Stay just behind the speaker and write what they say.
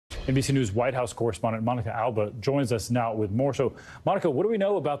NBC News White House correspondent Monica Alba joins us now with more. So, Monica, what do we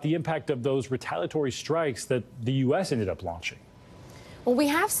know about the impact of those retaliatory strikes that the U.S. ended up launching? Well, we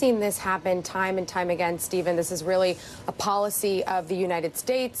have seen this happen time and time again, Stephen. This is really a policy of the United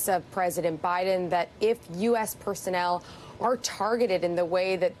States, of President Biden, that if U.S. personnel are targeted in the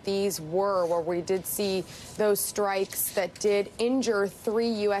way that these were, where we did see those strikes that did injure 3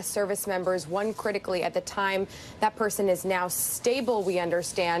 U.S. service members, one critically at the time. That person is now stable, we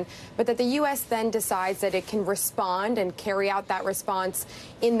understand, but that the U.S. then decides that it can respond and carry out that response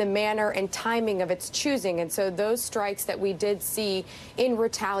in the manner and timing of its choosing. And so those strikes that we did see in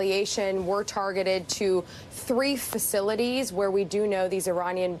retaliation were targeted to 3 facilities where we do know these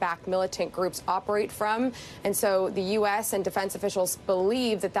Iranian-backed militant groups operate from. And so the U.S. and defense officials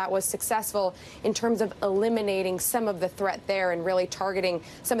believe that that was successful in terms of eliminating some of the threat there and really targeting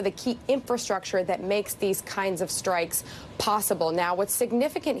some of the key infrastructure that makes these kinds of strikes possible. Now, what's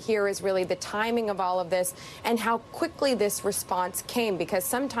significant here is really the timing of all of this and how quickly this response came, because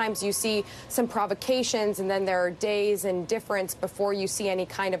sometimes you see some provocations and then there are days in difference before you see any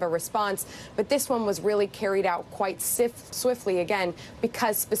kind of a response. But this one was really carried out quite swiftly, again,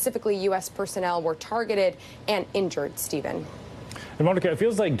 because specifically U.S. personnel were targeted and injured, Stephen. And Monica, it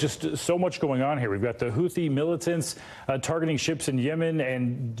feels like just so much going on here. We've got the Houthi militants targeting ships in Yemen,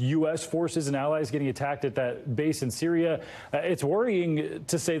 and U.S. forces and allies getting attacked at that base in Syria. It's worrying,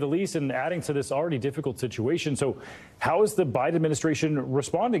 to say the least, and adding to this already difficult situation. So how is the Biden administration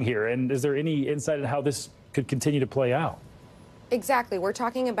responding here? And is there any insight on how this could continue to play out? Exactly. We're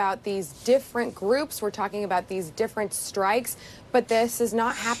talking about these different groups. We're talking about these different strikes. But this is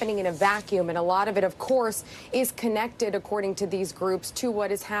not happening in a vacuum. And a lot of it, of course, is connected, according to these groups, to what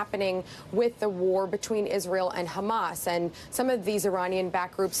is happening with the war between Israel and Hamas. And some of these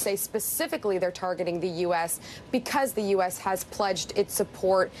Iranian-backed groups say specifically they're targeting the U.S. because the U.S. has pledged its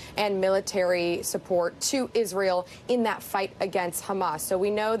support and military support to Israel in that fight against Hamas. So we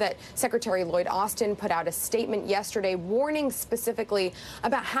know that Secretary Lloyd Austin put out a statement yesterday warning specifically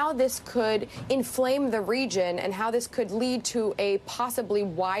about how this could inflame the region and how this could lead to a possibly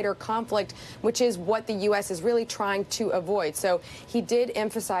wider conflict, which is what the U.S. is really trying to avoid. So he did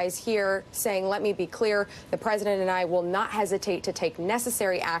emphasize here, saying, let me be clear, the president and I will not hesitate to take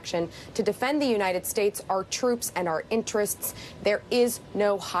necessary action to defend the United States, our troops, and our interests. There is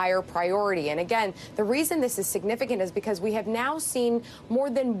no higher priority. And again, the reason this is significant is because we have now seen more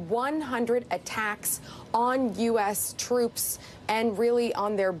than 100 attacks on U.S. troops and really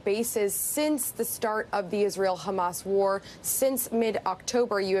on their bases since the start of the Israel-Hamas war. Since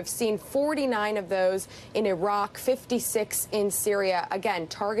mid-October, you have seen 49 of those in Iraq, 56 in Syria, again,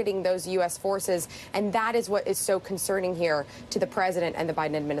 targeting those U.S. forces. And that is what is so concerning here to the president and the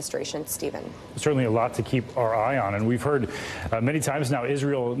Biden administration, Stephen. Certainly a lot to keep our eye on. And we've heard many times now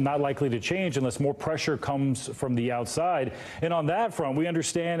Israel not likely to change unless more pressure comes from the outside. And on that front, we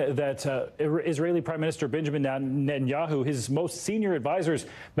understand that Israeli Prime Minister Benjamin Netanyahu, his most senior advisors,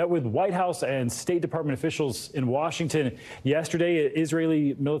 met with White House and State Department officials in Washington yesterday.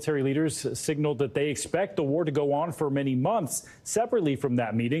 Israeli military leaders signaled that they expect the war to go on for many months. Separately from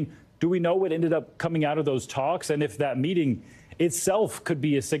that meeting, do we know what ended up coming out of those talks, and if that meeting itself could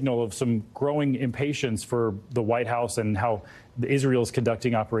be a signal of some growing impatience for the White House and how Israel is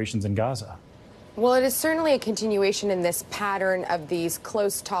conducting operations in Gaza? Well, it is certainly a continuation in this pattern of these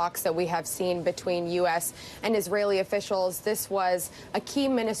close talks that we have seen between U.S. and Israeli officials. This was a key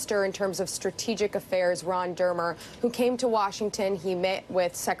minister in terms of strategic affairs, Ron Dermer, who came to Washington. He met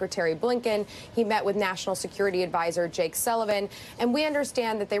with Secretary Blinken. He met with National Security Advisor Jake Sullivan. And we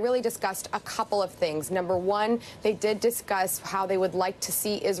understand that they really discussed a couple of things. Number one, they did discuss how they would like to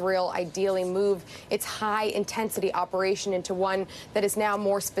see Israel ideally move its high-intensity operation into one that is now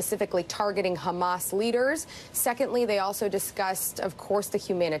more specifically targeting Hamas leaders. Secondly, they also discussed, of course, the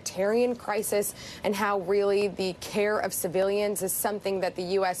humanitarian crisis and how really the care of civilians is something that the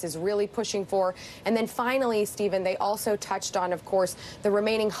U.S. is really pushing for. And then finally, Stephen, they also touched on, of course, the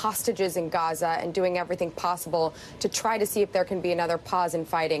remaining hostages in Gaza and doing everything possible to try to see if there can be another pause in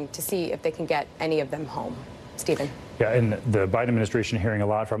fighting to see if they can get any of them home. Stephen. Yeah, and the Biden administration hearing a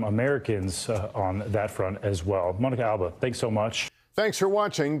lot from Americans on that front as well. Monica Alba, thanks so much. Thanks for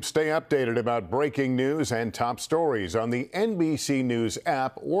watching. Stay updated about breaking news and top stories on the NBC News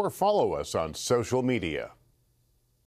app or follow us on social media.